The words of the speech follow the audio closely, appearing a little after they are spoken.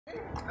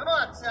Come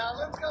on, Sal,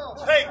 let's go.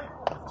 Take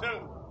two.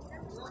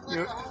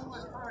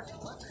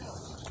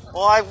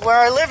 Well, where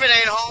I live, it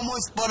ain't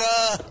homeless, but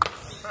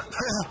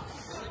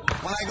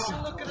when I go.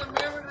 Look in the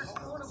mirror in this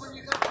corner when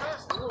you got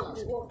dressed.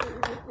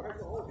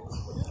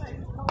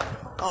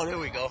 Oh, there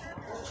we go.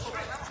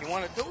 You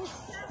want to do it?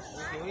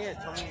 Yeah,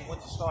 tell me when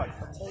to start.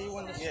 I'll tell you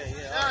when to start.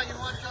 Yeah. Now you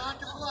want John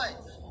to play.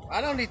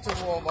 I don't need to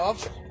warm up.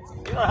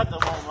 You don't have to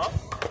warm up.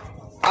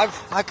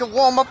 I can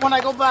warm up when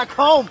I go back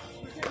home.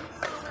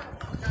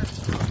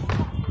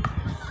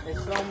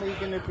 It's only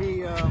going to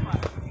be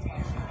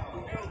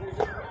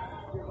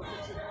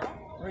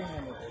 3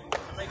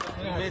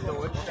 minutes.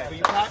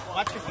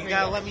 Watch your finger. You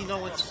gotta let me know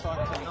when to start.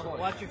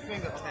 Watch your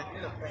finger, Ted.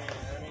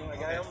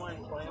 Like, I don't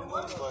mind playing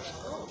one, but...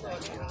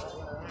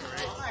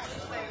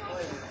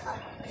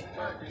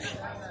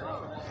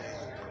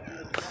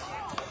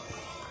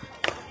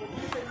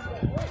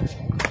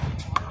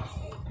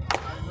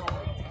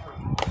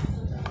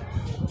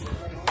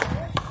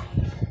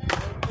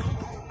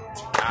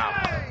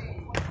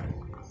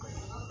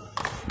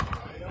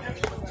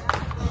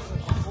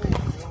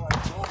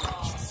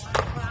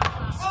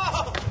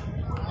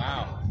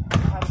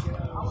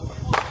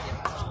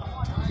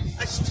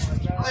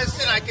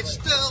 Listen, I can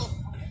still.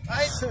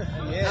 Right?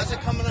 Yeah. How's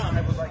it coming on?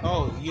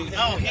 Oh, you.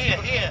 Oh,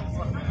 here.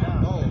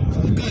 Oh,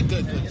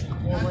 good.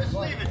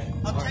 Leave it.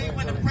 I'll tell you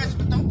when to press,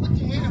 but don't put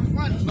your hand in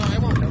front. No, I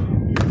won't.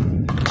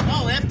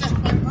 No, after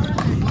my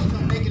birthday,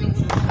 I'm making it.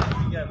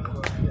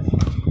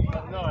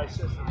 No, I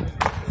said.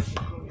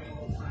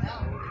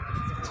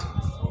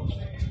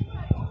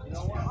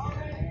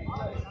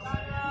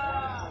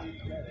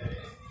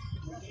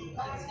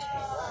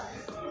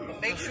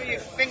 Make sure your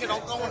finger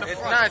don't go in the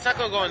front. No, it's not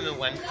gonna go in the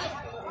wind.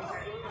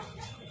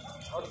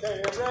 Okay,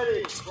 you're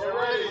ready. You're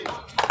ready.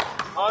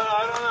 Oh, no,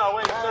 I don't know.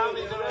 Wait, Sal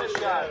needs another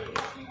shot.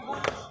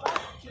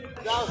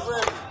 Sal's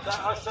ready.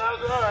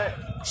 Sal's all right.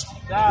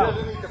 Sal,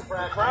 the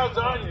crowd's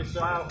on you,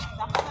 Sal.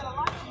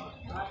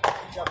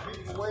 Got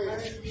people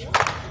waiting.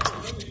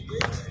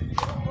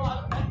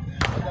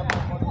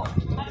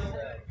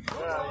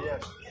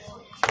 Yes.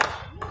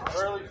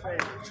 Early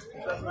favorite.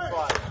 75.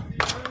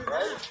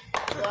 Right?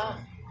 Yeah.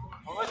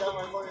 Unless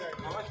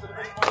the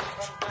big money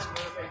comes in,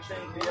 then they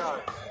change the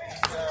odds.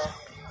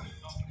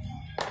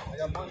 I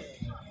got money.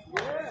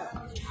 Yeah.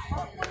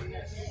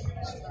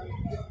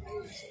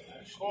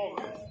 Call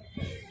me.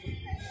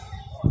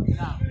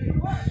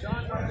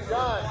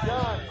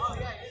 John.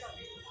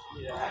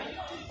 Yeah.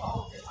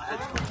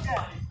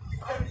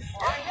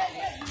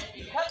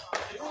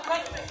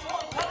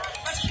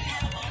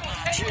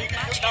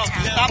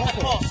 Stop the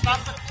call.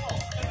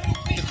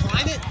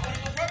 Decline it?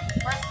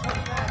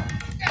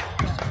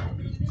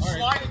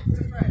 Slide it.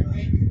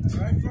 All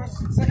right, first.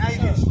 Now you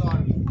get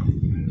started.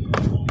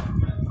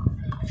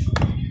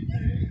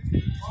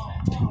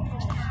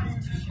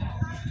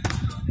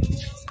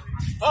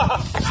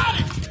 Got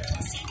it!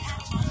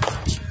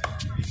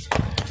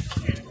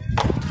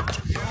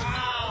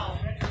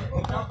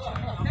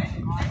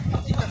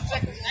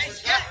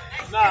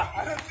 Nah. I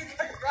don't think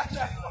I got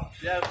that one.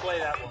 Yeah, play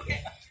that one.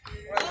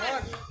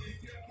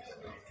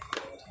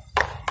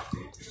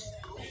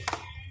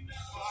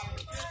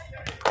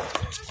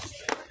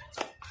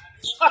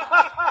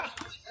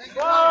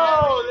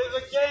 Whoa, there's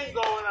a game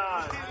going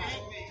on.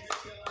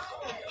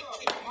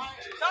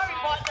 Sorry,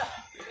 partner.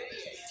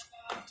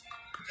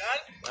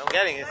 I'm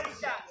getting it.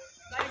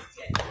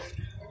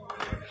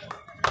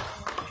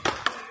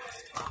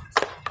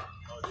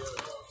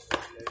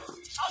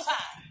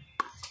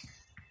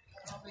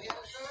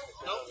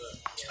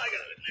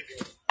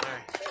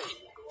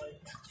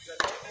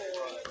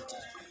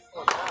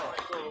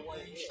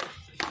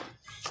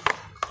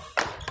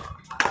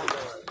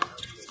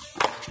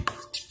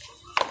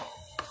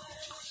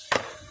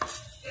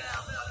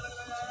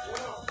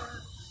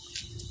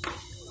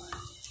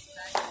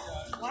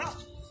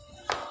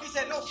 He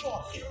said no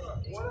fault. Set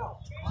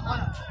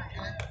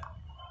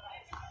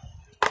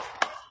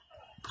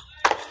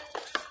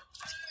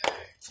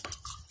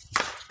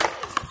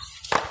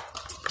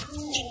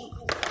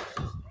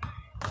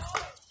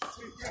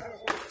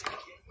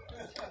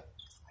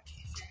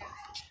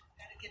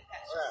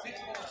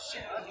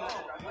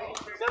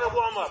a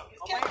warm up.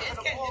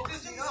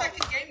 This is the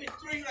second game in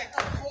 3, like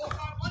 4 or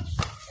 5 months.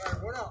 All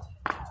right, what else?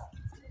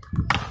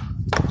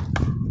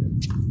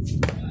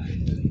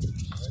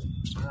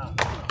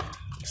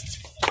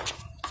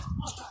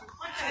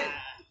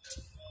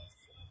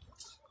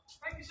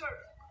 Thank you, sir.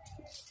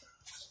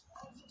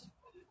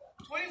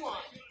 21.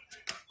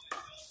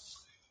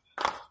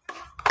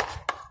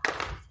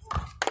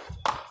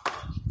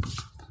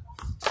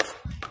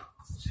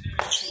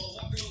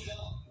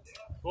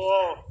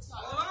 Ball.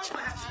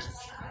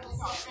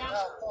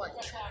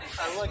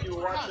 I like you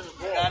were watching the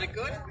ball. Got it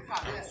good?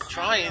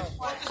 Trying.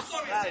 Nah,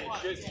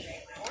 you shouldn't.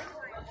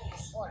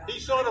 He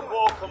saw the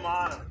ball come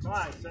on him. Come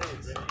on, say it,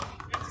 Vinny.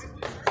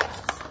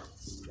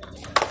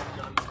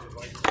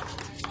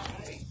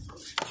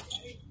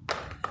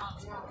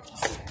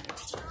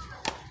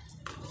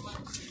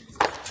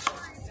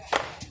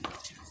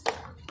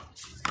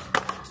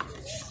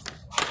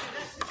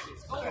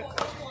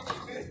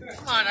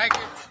 on, I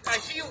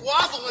see you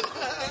wobbling.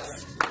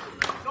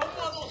 No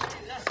bubbles.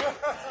 That's it.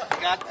 You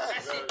got that?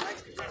 That's it.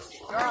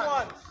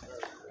 3-1.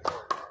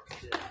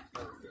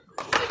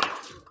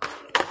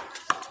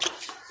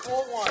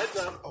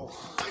 4-1. Oh,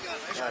 I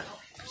got it.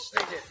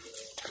 Stay there.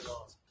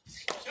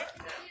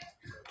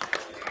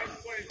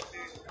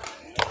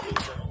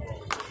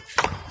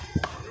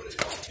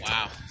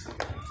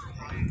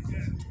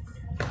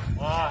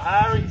 Wow.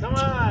 Harry, come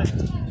on.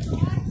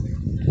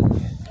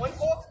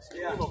 1-4?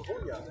 Yeah. No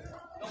booyah.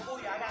 I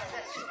got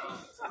that.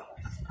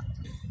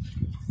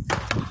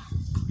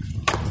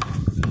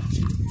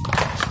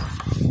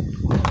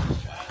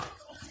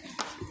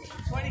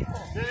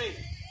 Jimmy.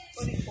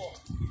 24.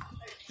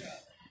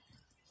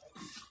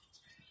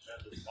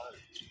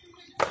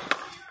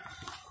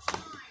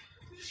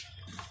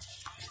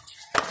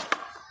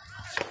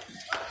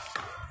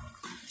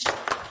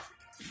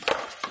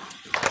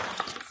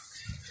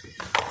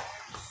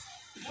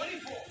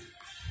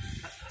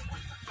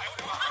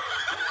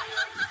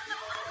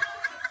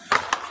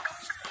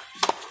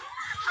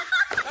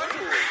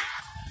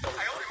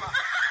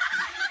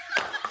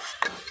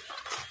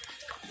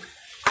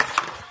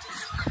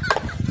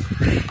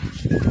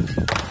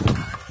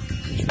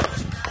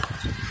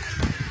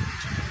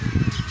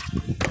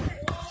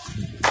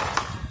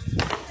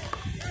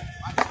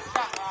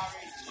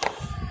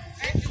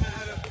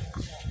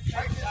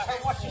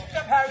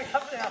 Harry,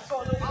 come in. I saw a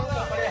little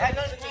bit, but it had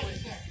nothing to do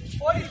with it.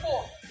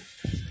 44.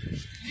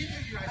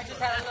 I just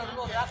had a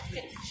little look. That's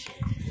 50.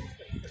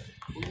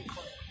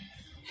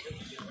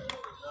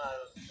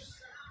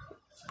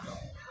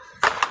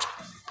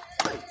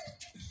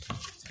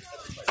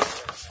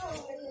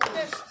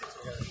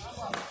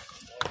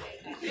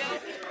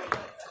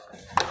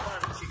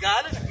 You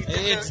got it?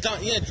 It's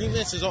done. Yeah, 3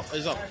 minutes is up.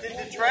 Did the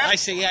draft? I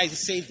say, yeah, I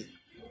just saved it.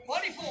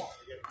 44.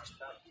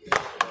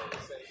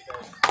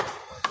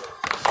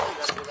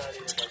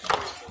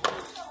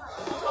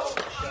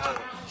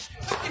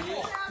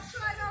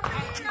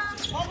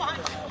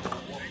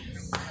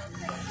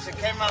 It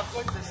came out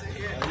good this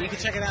year. You can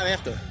check it out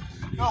after.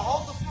 No,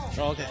 hold the phone.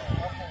 Oh, okay.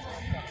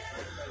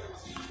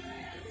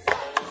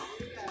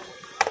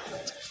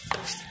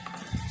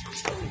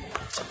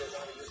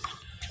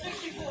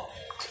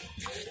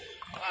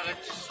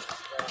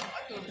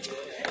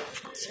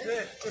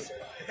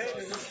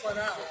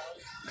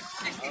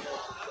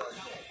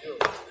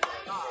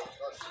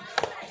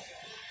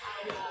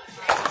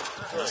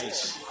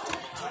 Nice.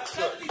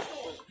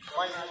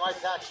 My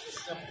tax is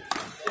simple.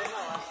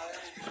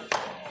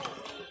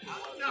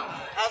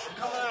 How's it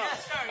coming out?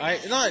 All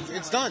right, no,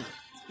 it's done.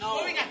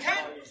 What we got?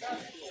 10?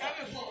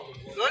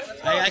 7-4. Good?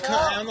 I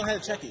don't know how to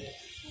check it.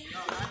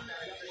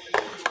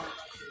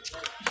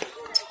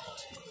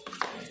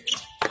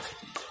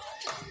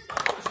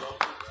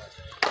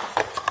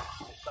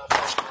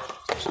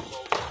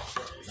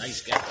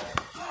 Nice get.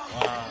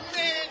 Wow.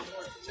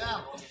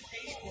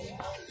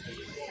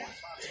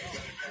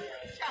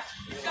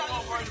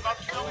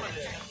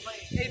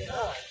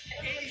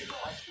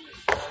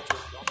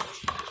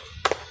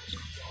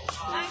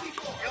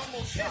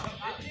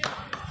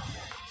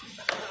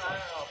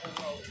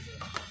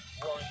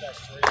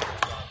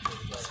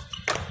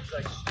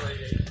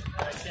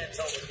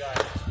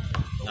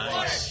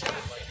 Nice.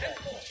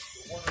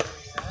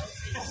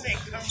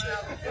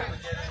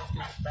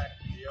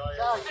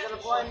 You're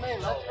gonna blame me.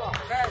 Let's go.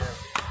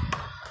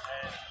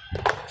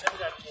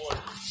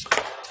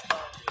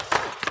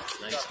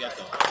 Nice get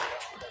though.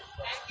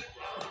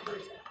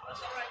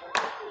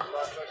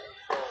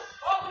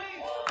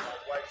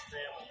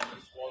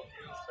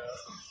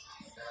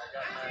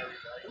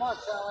 Come on,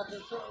 Sal. I've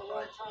been sitting a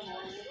long time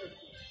on it.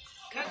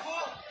 10-4?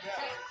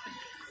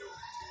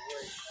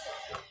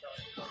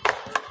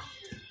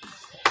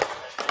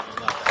 Not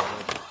that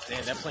good.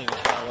 Damn, they're playing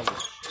with high level.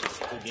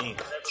 Good game.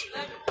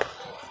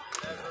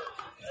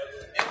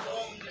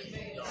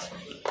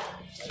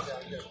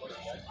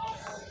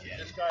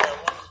 This guy I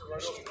wanted to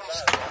right over the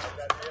bat. I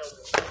got nailed.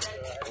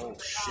 Oh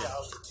shit. Yeah,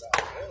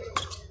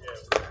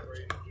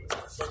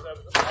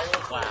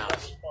 Wow.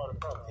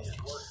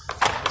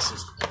 This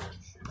is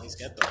nice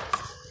get though.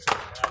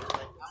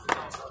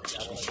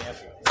 Gotta be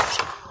careful.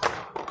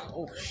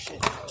 Oh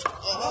shit.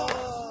 Oh,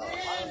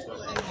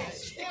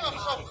 I'm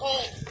so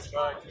cold.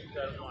 All right, keep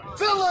that in mind.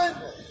 Fill in.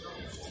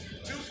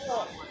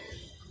 2-4.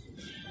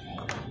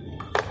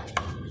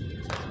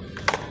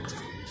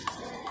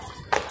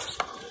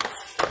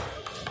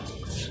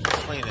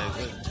 Playing that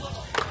good.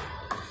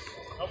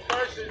 No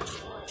person.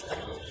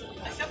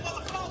 I said,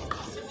 motherfucker.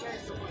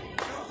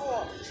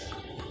 2-4.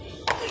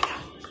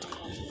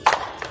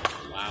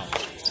 Wow.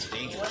 It's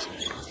dangerous.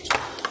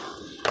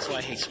 That's why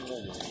I hate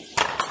small ball.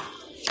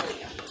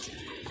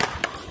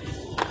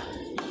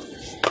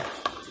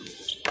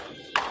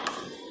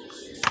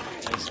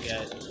 Nice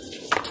get.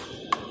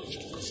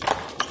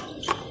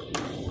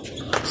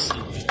 Let's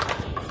see.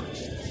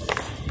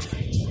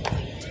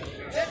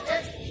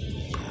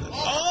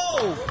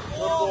 Oh!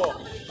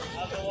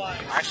 Good ball.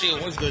 Actually,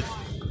 it was good.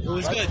 It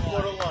was good.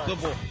 Borderline.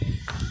 Good ball.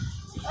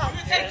 I'm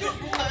going to take 2.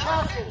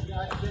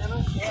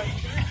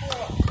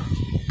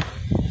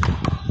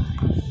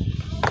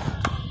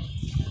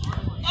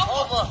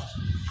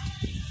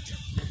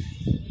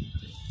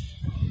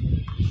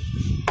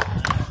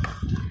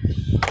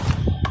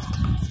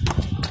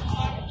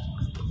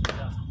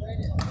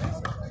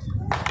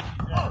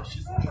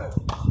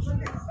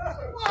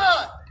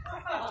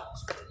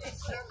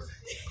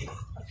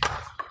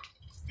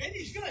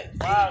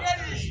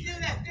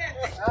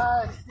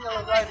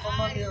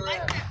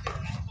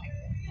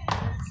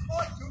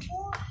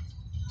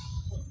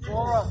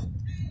 4 up.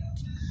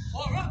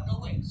 4 up? No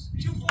ways.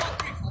 2, 4,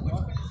 3, 4.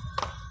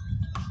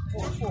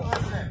 Which one? 4, 4.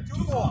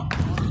 2, 4.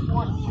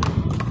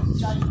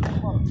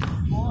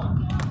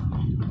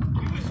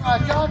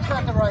 John's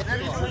got the right score.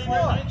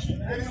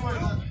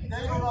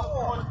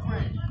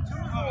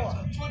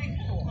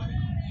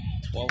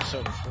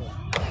 12-34.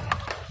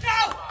 No!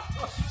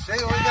 See, all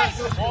you gotta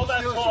do is All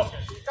that confuse talking.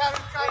 Got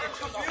him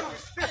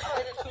confused. I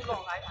did it too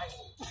long.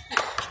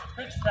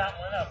 Pitch count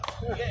went up.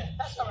 Yeah,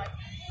 that's all right.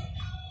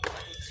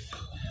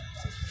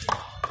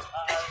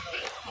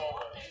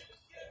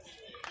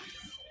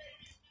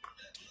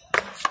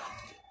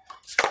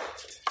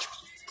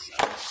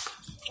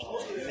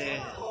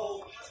 Man.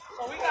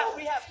 So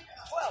we have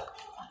 12.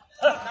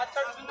 Not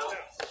 13 no?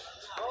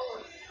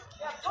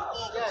 Yeah,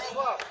 12. Yeah,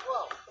 12.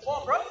 Come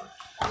on, bro.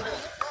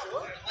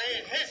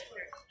 Playing his.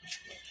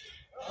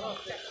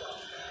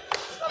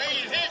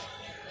 Playing his.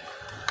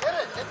 Get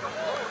it. Hit the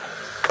ball.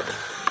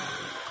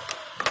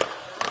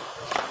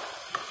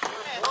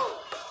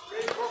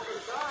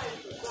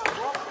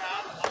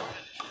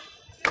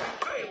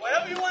 Hey,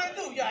 whatever you want to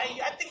do. Yeah,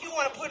 I think you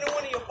want to put in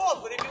one of your balls,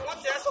 but if you want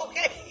to, that's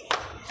okay.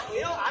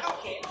 You know, I don't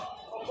care.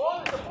 A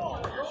ball is a ball.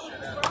 A ball is a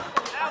ball.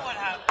 Now what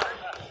happened?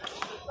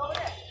 Go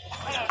there.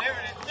 I know, there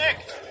it is. Nick.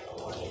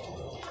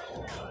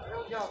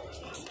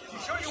 You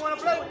sure you want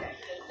to play with that?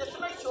 Just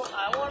to make sure.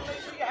 I want to make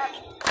sure you're happy.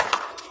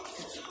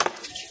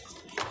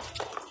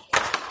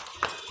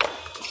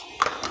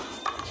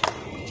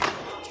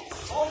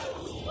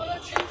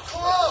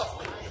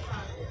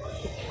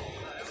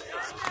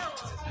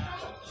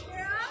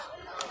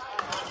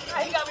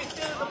 He got me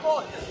stealing the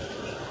ball.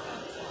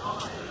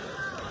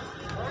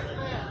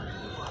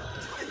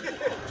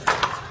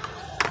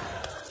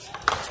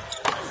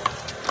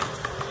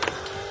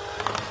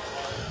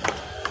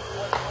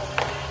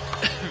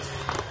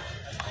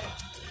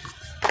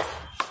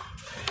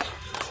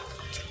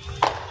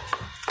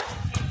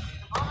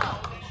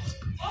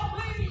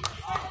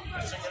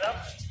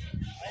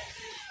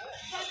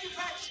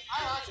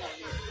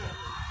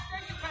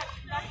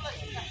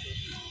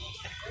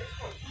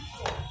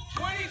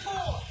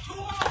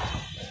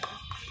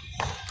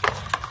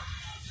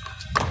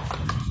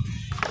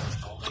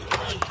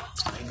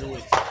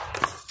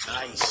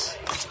 Nice.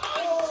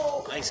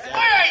 Nice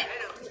guy.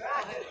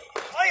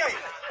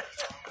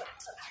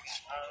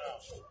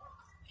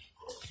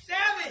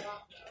 Sammy!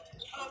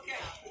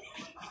 Okay.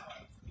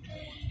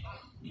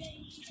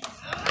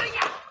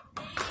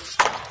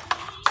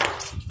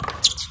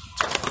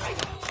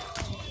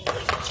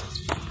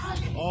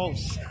 Oh,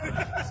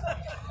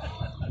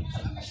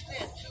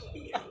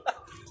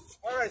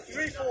 All right,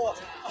 3, 4.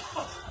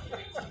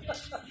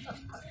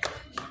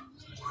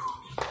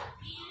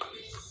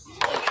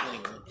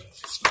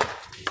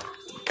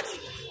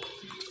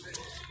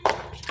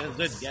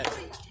 that's good. Yeah.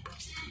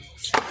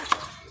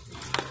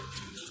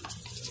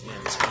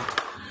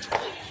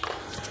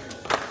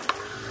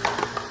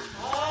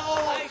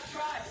 Nice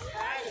try.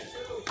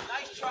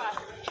 Nice try.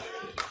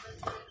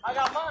 I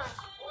got mine.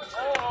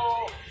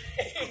 Oh.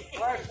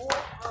 Right,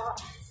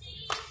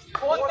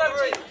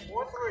 4-13.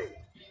 4-3.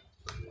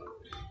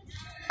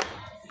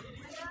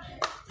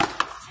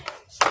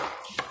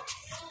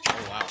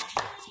 Oh, wow.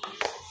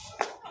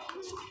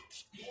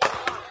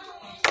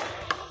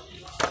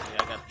 Yeah,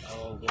 I got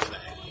all the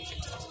flag.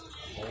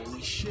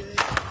 Holy shit.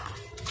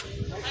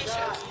 Nice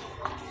shot.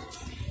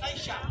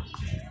 Nice shot.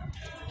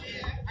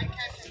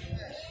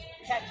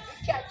 Catch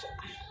it. Catch it.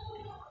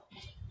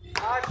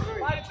 5-3.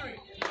 5-3.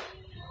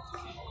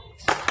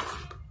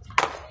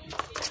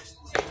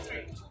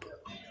 6-3.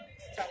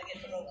 Try to get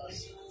the logos.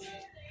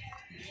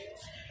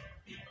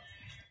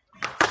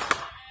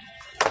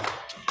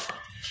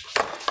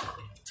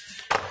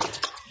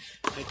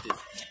 Picked it.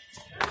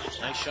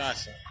 Nice shot,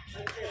 sir.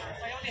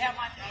 I only have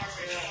mine.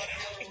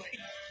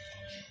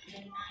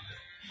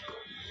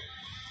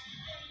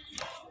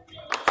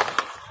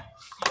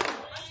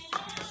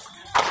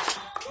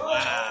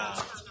 Wow.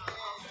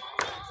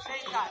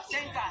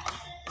 Same guy.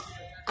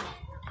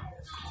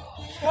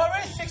 Score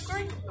is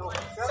 6-3?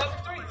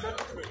 7-3.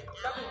 7-3.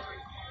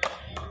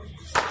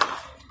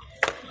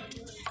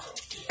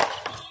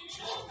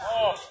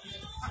 Oh,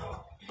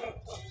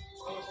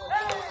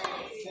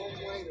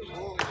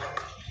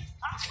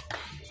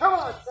 Come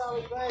on,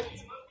 Sally,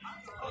 baby.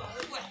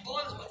 Ball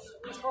is wet.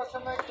 You're supposed to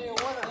make me a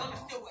winner. Ball is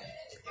still wet.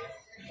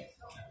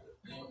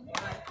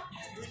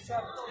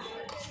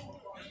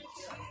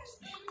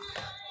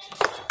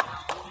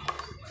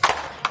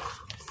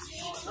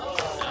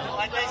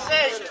 Like I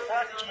said,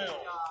 back in the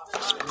middle.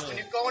 when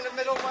you go in the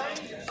middle lane,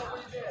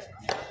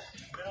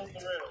 Middle's the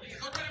riddle.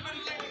 Go to the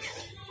middle lane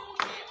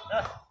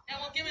again. And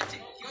we'll give it to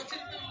you. Go to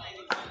the middle lane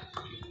again.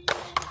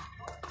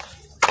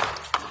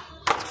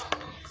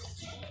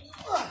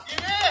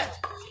 get in.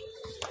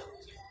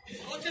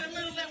 Go to the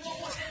middle lane one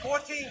more time.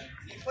 14.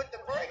 He put the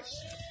brakes.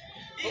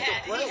 He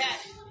had it.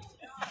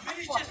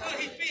 Vinny's just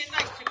he's being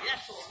nice to me.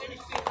 That's all.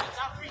 Vinny's being nice.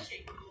 I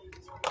appreciate it.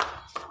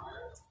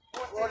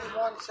 41-75,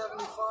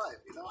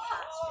 you know?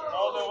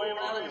 Oh, no, wait.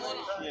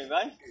 Yeah,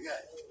 right? Yeah.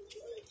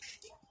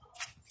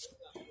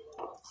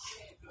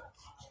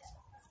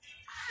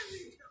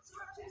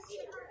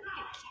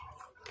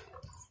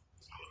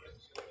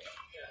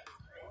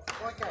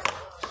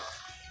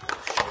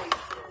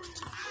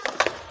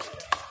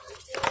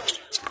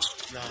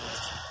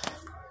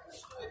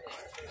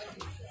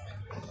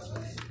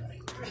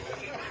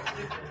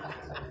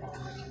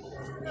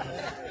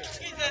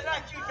 He said,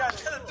 not you, John.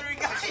 Tell the three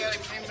guys. Yeah,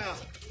 it came out.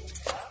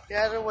 Get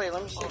out of the way.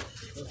 Let me see.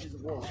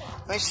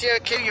 Let me see.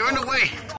 Okay, you're in the way.